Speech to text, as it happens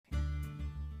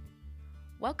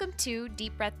Welcome to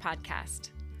Deep Breath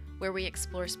Podcast, where we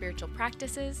explore spiritual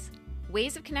practices,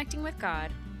 ways of connecting with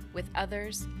God, with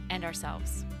others, and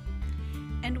ourselves.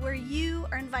 And where you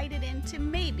are invited in to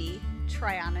maybe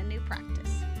try on a new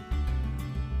practice.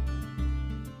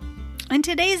 In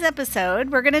today's episode,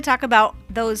 we're going to talk about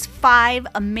those 5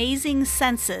 amazing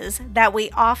senses that we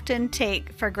often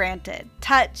take for granted: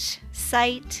 touch,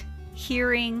 sight,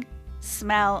 hearing,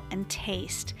 smell, and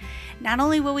taste. Not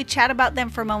only will we chat about them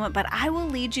for a moment, but I will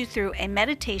lead you through a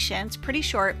meditation, it's pretty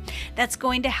short, that's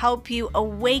going to help you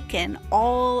awaken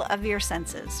all of your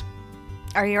senses.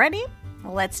 Are you ready?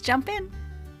 Well, let's jump in.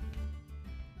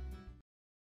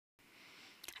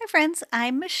 Hi friends,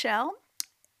 I'm Michelle.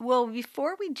 Well,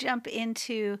 before we jump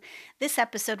into this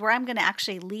episode where I'm going to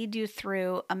actually lead you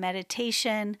through a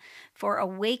meditation for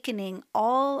awakening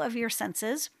all of your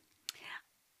senses,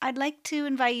 I'd like to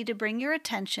invite you to bring your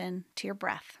attention to your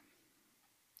breath.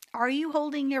 Are you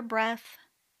holding your breath?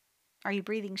 Are you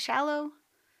breathing shallow?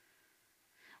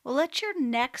 Well, let your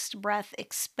next breath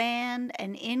expand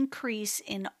and increase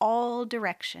in all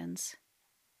directions,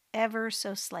 ever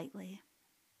so slightly.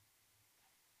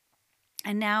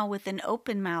 And now with an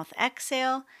open mouth,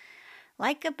 exhale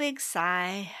like a big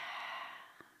sigh.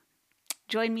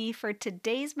 Join me for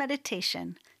today's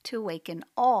meditation to awaken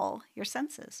all your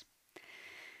senses.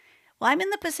 Well, I'm in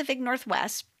the Pacific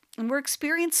Northwest, and we're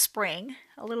experiencing spring,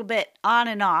 a little bit on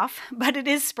and off, but it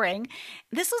is spring.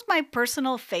 This is my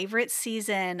personal favorite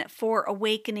season for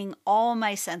awakening all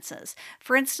my senses.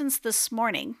 For instance, this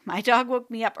morning, my dog woke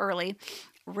me up early,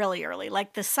 really early,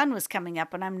 like the sun was coming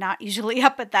up, and I'm not usually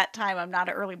up at that time. I'm not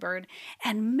an early bird.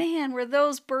 And man, were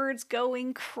those birds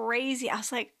going crazy.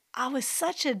 I was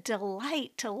such a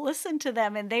delight to listen to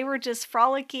them, and they were just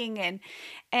frolicking,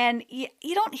 and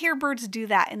you don't hear birds do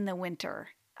that in the winter,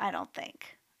 I don't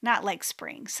think. Not like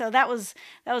spring. So that was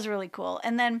really cool.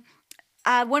 And then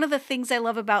one of the things I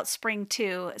love about spring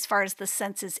too, as far as the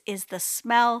senses, is the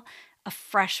smell of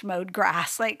fresh mowed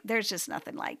grass. Like there's just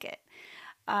nothing like it.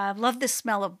 Love the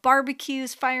smell of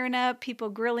barbecues firing up, people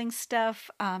grilling stuff.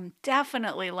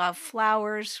 Definitely love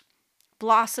flowers,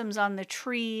 blossoms on the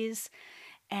trees,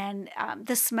 and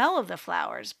the smell of the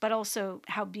flowers, but also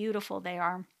how beautiful they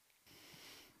are.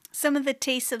 Some of the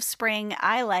tastes of spring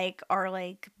I like are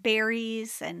like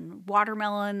berries and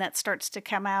watermelon that starts to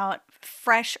come out,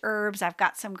 fresh herbs. I've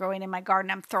got some growing in my garden.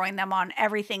 I'm throwing them on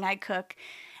everything I cook,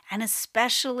 and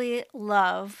especially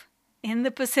love in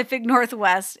the Pacific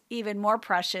Northwest, even more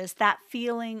precious, that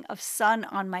feeling of sun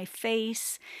on my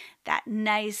face, that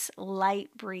nice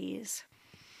light breeze.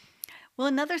 Well,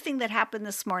 another thing that happened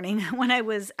this morning when I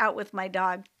was out with my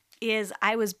dog is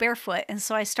I was barefoot, and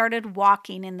so I started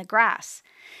walking in the grass.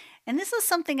 And this is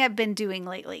something I've been doing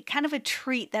lately, kind of a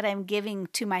treat that I'm giving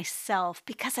to myself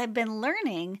because I've been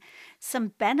learning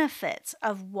some benefits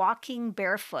of walking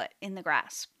barefoot in the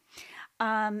grass.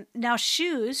 Now,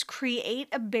 shoes create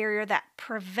a barrier that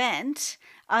prevent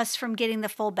us from getting the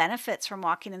full benefits from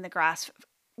walking in the grass.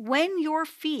 When your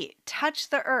feet touch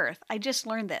the earth, I just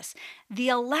learned this, the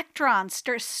electrons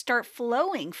start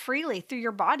flowing freely through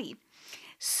your body.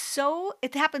 So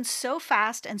it happens so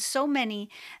fast and so many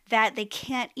that they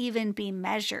can't even be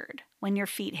measured when your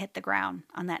feet hit the ground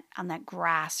on that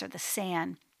grass or the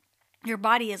sand. Your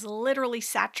body is literally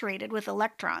saturated with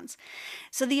electrons.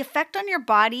 So the effect on your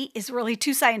body is really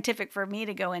too scientific for me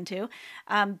to go into,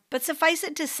 but suffice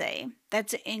it to say,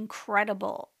 that's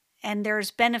incredible. And there's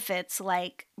benefits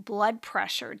like blood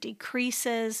pressure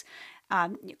decreases,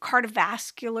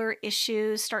 cardiovascular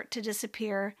issues start to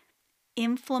disappear,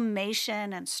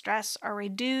 inflammation and stress are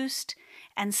reduced,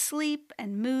 and sleep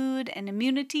and mood and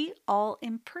immunity all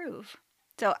improve.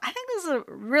 So I think this is a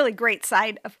really great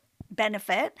side of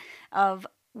benefit of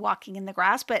walking in the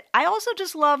grass, but I also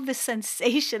just love the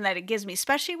sensation that it gives me,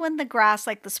 especially when the grass,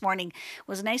 like this morning,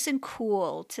 was nice and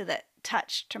cool to the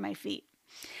touch to my feet.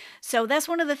 So that's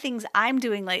one of the things I'm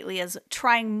doing lately, is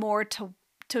trying more to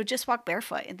just walk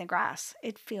barefoot in the grass.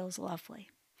 It feels lovely.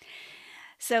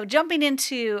 So jumping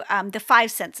into the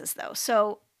 5 senses though.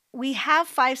 So we have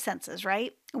 5 senses,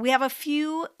 right? We have a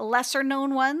few lesser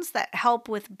known ones that help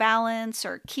with balance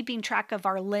or keeping track of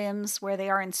our limbs where they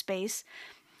are in space.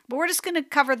 But we're just going to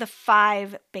cover the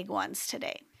 5 big ones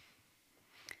today.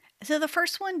 So the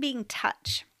first one being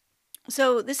touch.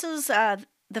 So this is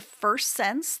the first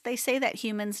sense they say that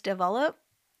humans develop.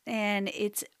 And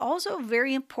it's also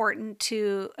very important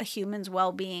to a human's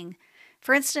well-being.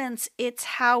 For instance, it's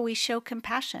how we show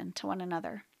compassion to one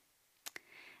another.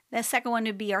 The second one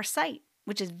would be our sight,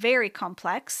 which is very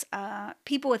complex.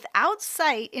 People without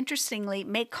sight, interestingly,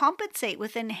 may compensate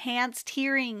with enhanced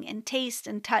hearing and taste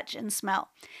and touch and smell.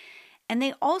 And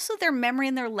their memory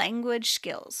and their language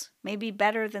skills may be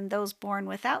better than those born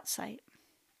without sight.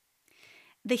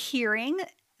 The hearing,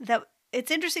 it's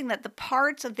interesting that the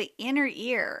parts of the inner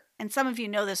ear, and some of you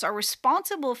know this, are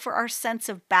responsible for our sense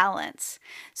of balance.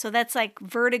 So that's like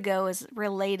vertigo is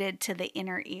related to the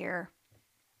inner ear.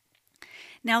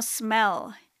 Now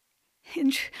smell.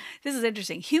 This is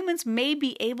interesting. Humans may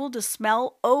be able to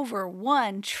smell over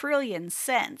 1 trillion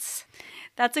scents.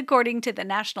 That's according to the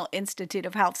National Institute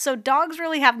of Health. So dogs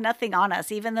really have nothing on us,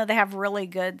 even though they have really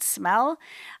good smell.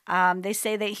 They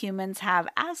say that humans have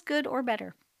as good or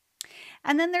better.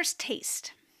 And then there's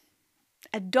taste.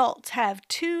 Adults have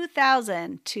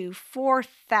 2,000 to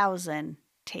 4,000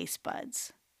 taste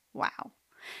buds. Wow.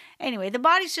 Anyway, the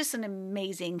body's just an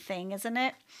amazing thing, isn't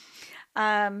it?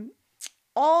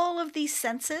 All of these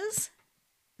senses,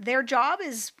 their job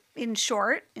is, in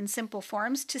short, in simple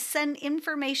forms, to send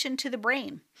information to the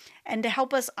brain and to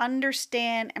help us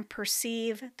understand and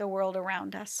perceive the world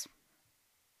around us.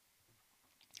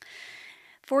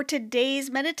 For today's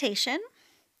meditation,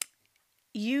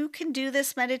 you can do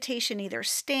this meditation either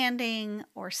standing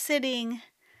or sitting.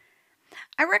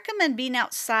 I recommend being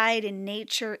outside in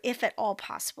nature if at all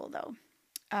possible, though.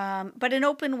 But an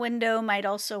open window might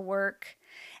also work.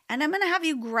 And I'm going to have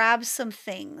you grab some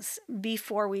things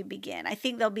before we begin. I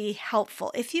think they'll be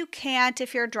helpful. If you can't,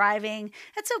 if you're driving,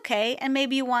 that's okay. And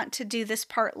maybe you want to do this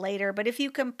part later. But if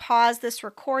you can pause this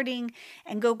recording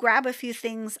and go grab a few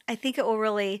things, I think it will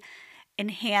really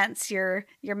enhance your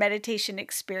meditation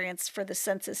experience for the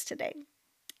senses today.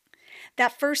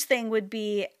 That first thing would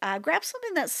be grab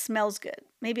something that smells good.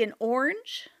 Maybe an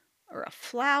orange or a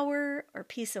flower or a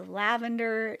piece of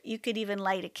lavender. You could even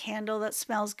light a candle that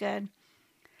smells good.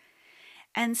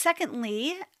 And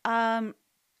secondly,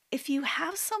 if you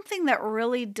have something that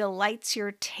really delights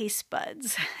your taste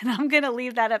buds, and I'm going to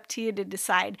leave that up to you to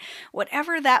decide,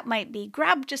 whatever that might be,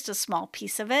 grab just a small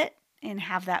piece of it and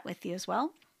have that with you as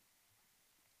well.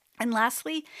 And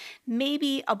lastly,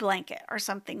 maybe a blanket or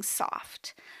something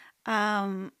soft.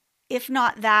 If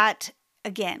not that,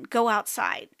 again, go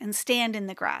outside and stand in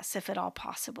the grass if at all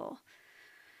possible.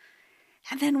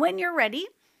 And then when you're ready,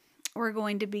 we're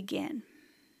going to begin.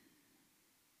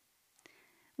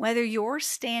 Whether you're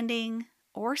standing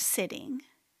or sitting,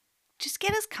 just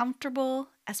get as comfortable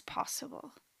as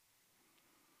possible.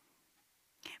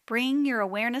 Bring your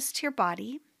awareness to your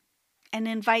body and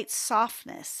invite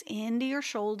softness into your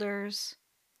shoulders,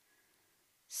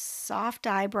 soft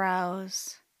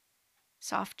eyebrows,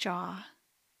 soft jaw.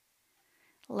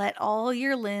 Let all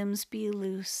your limbs be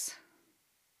loose.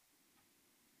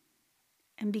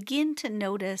 And begin to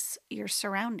notice your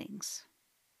surroundings.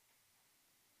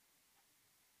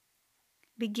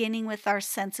 Beginning with our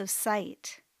sense of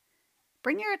sight,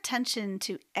 bring your attention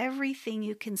to everything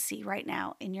you can see right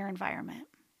now in your environment.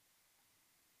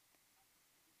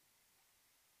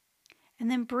 And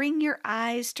then bring your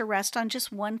eyes to rest on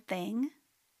just one thing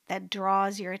that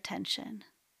draws your attention.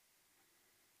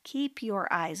 Keep your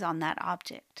eyes on that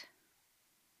object.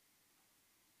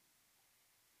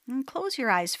 And close your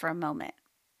eyes for a moment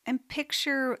and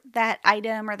picture that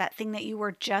item or that thing that you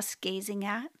were just gazing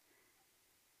at.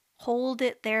 Hold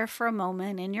it there for a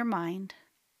moment in your mind.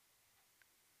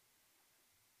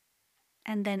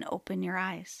 And then open your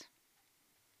eyes.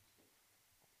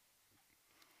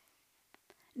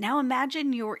 Now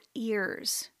imagine your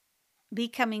ears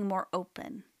becoming more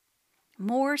open,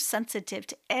 more sensitive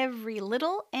to every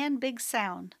little and big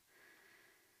sound.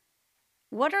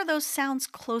 What are those sounds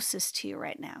closest to you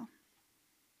right now?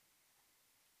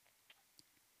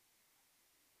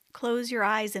 Close your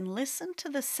eyes and listen to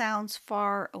the sounds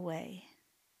far away.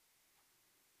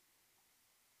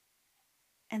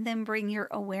 And then bring your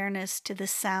awareness to the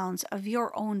sounds of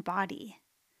your own body,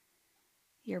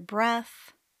 your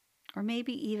breath, or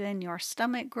maybe even your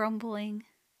stomach grumbling.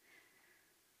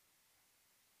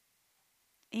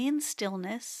 In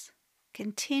stillness,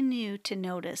 continue to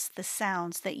notice the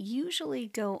sounds that usually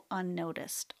go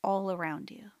unnoticed all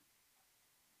around you.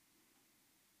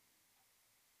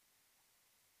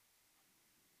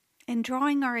 And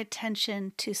drawing our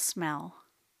attention to smell.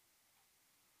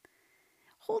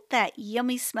 Hold that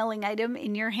yummy smelling item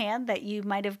in your hand that you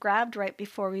might have grabbed right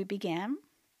before we began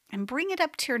and bring it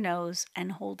up to your nose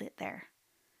and hold it there.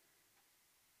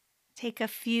 Take a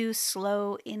few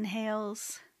slow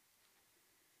inhales.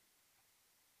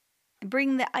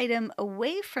 Bring the item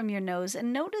away from your nose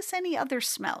and notice any other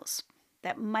smells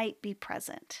that might be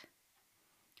present,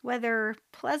 whether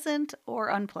pleasant or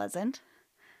unpleasant.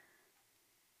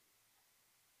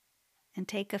 And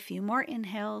take a few more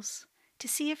inhales to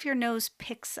see if your nose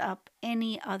picks up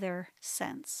any other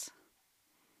scents.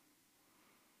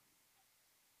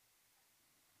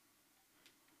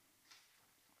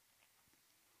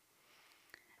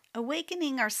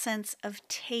 Awakening our sense of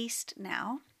taste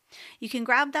now. You can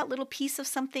grab that little piece of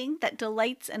something that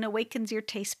delights and awakens your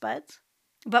taste buds.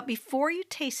 But before you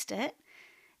taste it,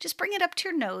 just bring it up to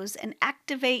your nose and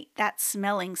activate that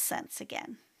smelling sense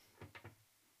again.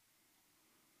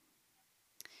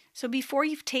 So before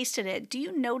you've tasted it, do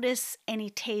you notice any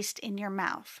taste in your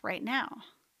mouth right now?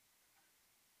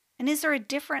 And is there a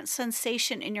different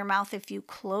sensation in your mouth if you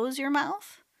close your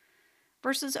mouth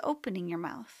versus opening your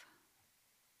mouth?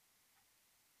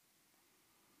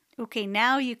 Okay,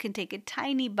 now you can take a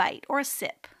tiny bite or a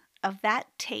sip of that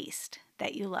taste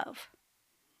that you love.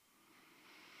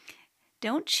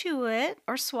 Don't chew it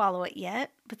or swallow it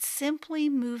yet, but simply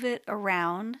move it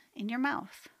around in your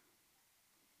mouth.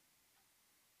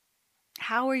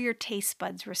 How are your taste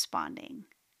buds responding?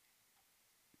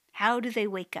 How do they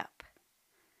wake up?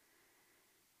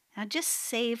 Now just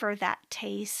savor that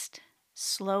taste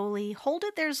slowly. Hold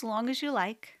it there as long as you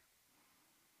like.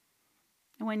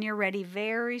 And when you're ready,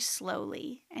 very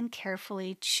slowly and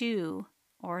carefully chew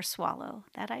or swallow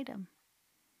that item.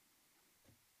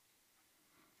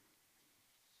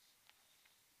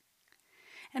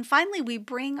 And finally, we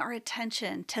bring our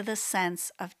attention to the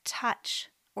sense of touch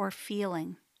or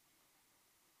feeling.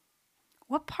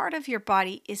 What part of your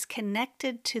body is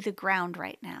connected to the ground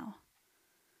right now?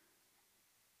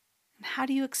 And how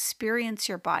do you experience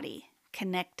your body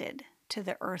connected to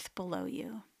the earth below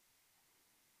you?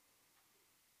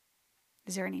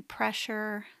 Is there any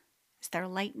pressure? Is there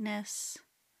lightness?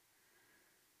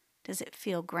 Does it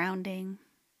feel grounding?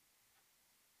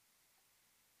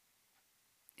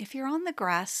 If you're on the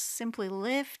grass, simply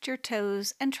lift your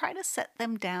toes and try to set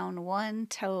them down one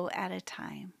toe at a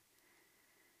time.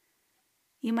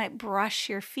 You might brush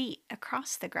your feet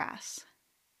across the grass.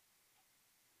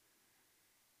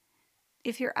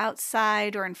 If you're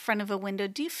outside or in front of a window,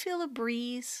 do you feel a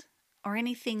breeze or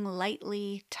anything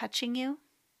lightly touching you?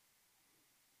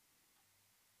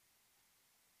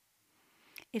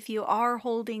 If you are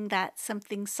holding that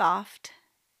something soft,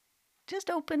 just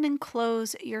open and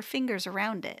close your fingers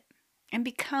around it and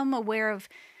become aware of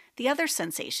the other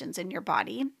sensations in your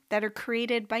body that are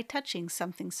created by touching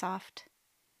something soft.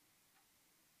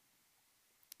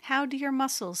 How do your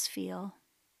muscles feel?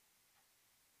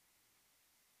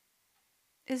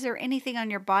 Is there anything on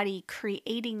your body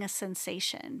creating a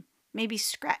sensation? Maybe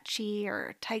scratchy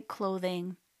or tight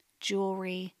clothing,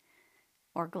 jewelry,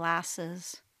 or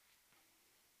glasses?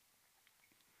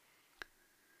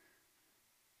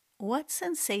 What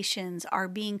sensations are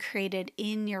being created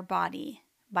in your body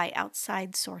by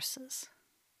outside sources?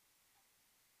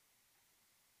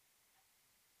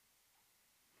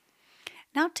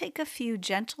 Now take a few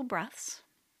gentle breaths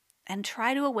and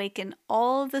try to awaken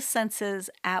all the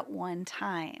senses at one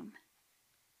time.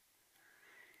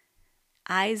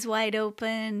 Eyes wide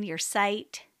open, your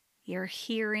sight, your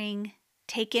hearing,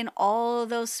 take in all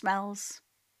those smells,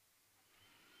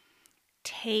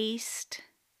 taste,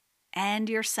 and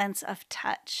your sense of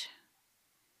touch.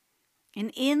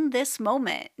 And in this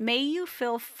moment, may you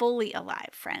feel fully alive,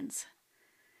 friends.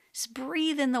 Just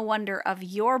breathe in the wonder of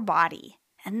your body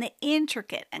and the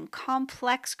intricate and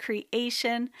complex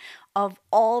creation of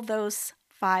all those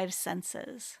 5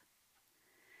 senses.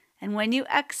 And when you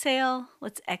exhale,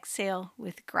 let's exhale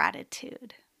with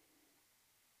gratitude.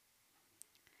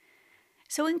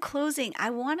 So in closing, I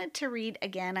wanted to read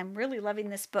again, I'm really loving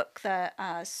this book, the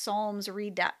Psalms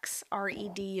Redux,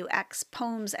 R-E-D-U-X,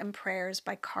 Poems and Prayers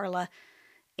by Carla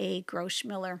A.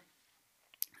 Groschmiller.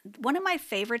 One of my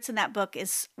favorites in that book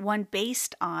is one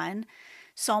based on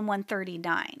Psalm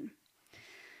 139.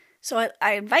 So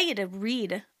I invite you to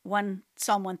read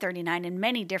Psalm 139 in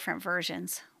many different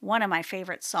versions, one of my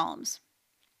favorite Psalms.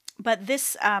 But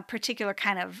this particular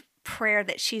kind of prayer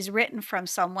that she's written from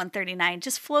Psalm 139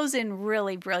 just flows in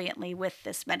really brilliantly with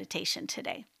this meditation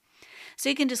today. So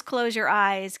you can just close your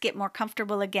eyes, get more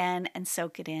comfortable again, and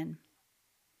soak it in.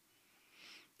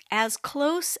 As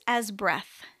close as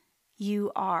breath,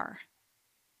 you are.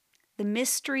 The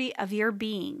mystery of your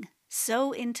being,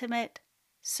 so intimate,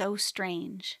 so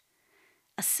strange.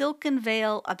 A silken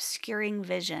veil obscuring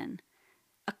vision,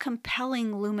 a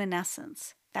compelling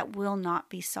luminescence that will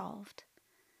not be solved.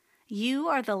 You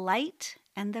are the light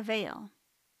and the veil.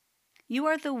 You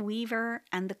are the weaver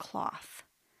and the cloth.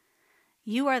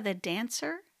 You are the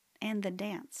dancer and the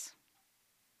dance.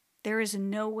 There is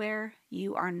nowhere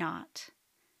you are not.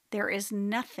 There is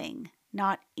nothing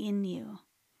not in you.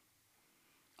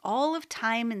 All of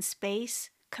time and space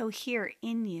cohere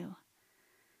in you.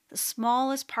 The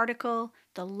smallest particle,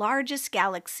 the largest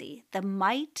galaxy, the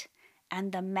mite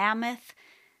and the mammoth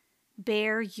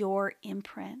bear your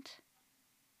imprint.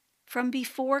 From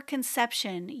before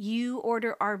conception, you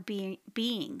order our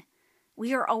being.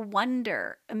 We are a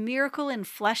wonder, a miracle in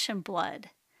flesh and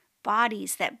blood,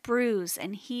 bodies that bruise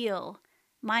and heal,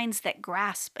 minds that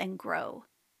grasp and grow,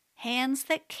 hands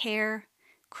that care,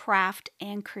 craft,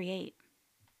 and create.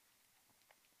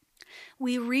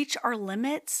 We reach our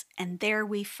limits, and there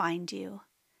we find you.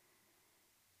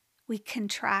 We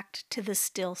contract to the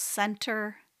still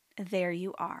center. There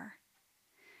you are.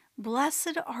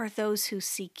 Blessed are those who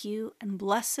seek you, and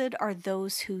blessed are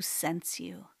those who sense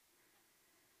you.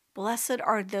 Blessed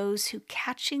are those who,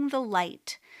 catching the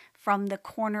light from the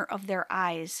corner of their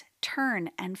eyes,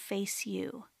 turn and face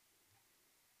you.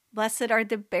 Blessed are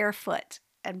the barefoot,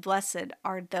 and blessed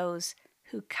are those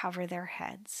who cover their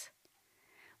heads.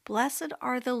 Blessed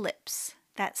are the lips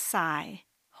that sigh,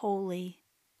 holy,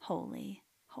 holy,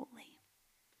 holy.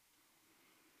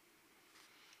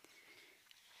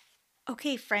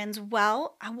 Okay, friends,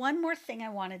 well, one more thing I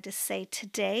wanted to say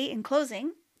today in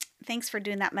closing. Thanks for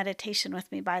doing that meditation with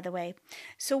me, by the way.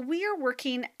 So we are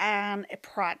working on a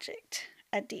project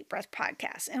at Deep Breath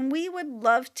Podcast, and we would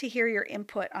love to hear your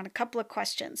input on a couple of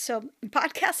questions. So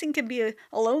podcasting can be a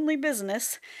lonely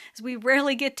business, as we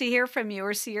rarely get to hear from you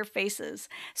or see your faces.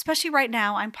 Especially right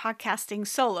now, I'm podcasting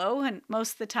solo and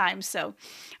most of the time, so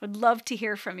I would love to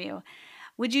hear from you.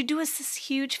 Would you do us this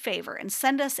huge favor and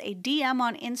send us a DM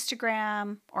on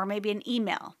Instagram or maybe an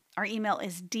email? Our email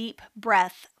is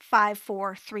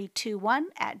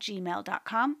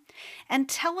deepbreath54321@gmail.com, and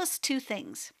tell us two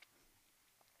things.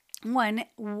 One,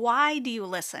 why do you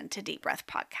listen to Deep Breath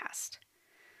Podcast?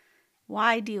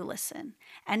 Why do you listen?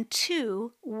 And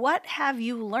two, what have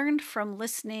you learned from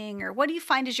listening, or what do you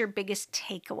find is your biggest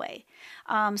takeaway?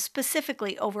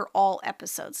 Specifically over all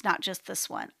episodes, not just this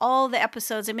one. All the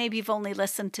episodes, and maybe you've only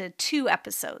listened to 2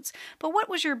 episodes, but what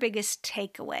was your biggest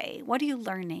takeaway? What are you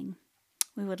learning?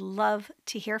 We would love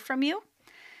to hear from you.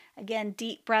 Again,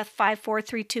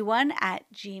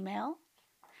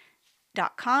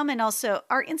 deepbreath54321@gmail.com, and also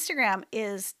our Instagram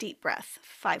is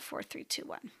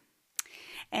deepbreath54321.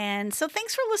 And so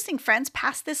thanks for listening, friends.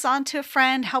 Pass this on to a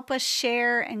friend. Help us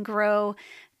share and grow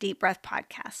Deep Breath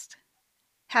Podcast.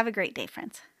 Have a great day,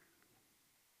 friends.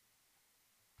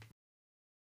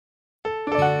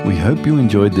 We hope you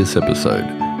enjoyed this episode.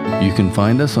 You can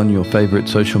find us on your favorite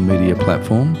social media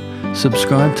platform.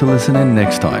 Subscribe to listen in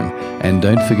next time, and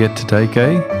don't forget to take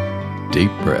a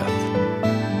deep breath.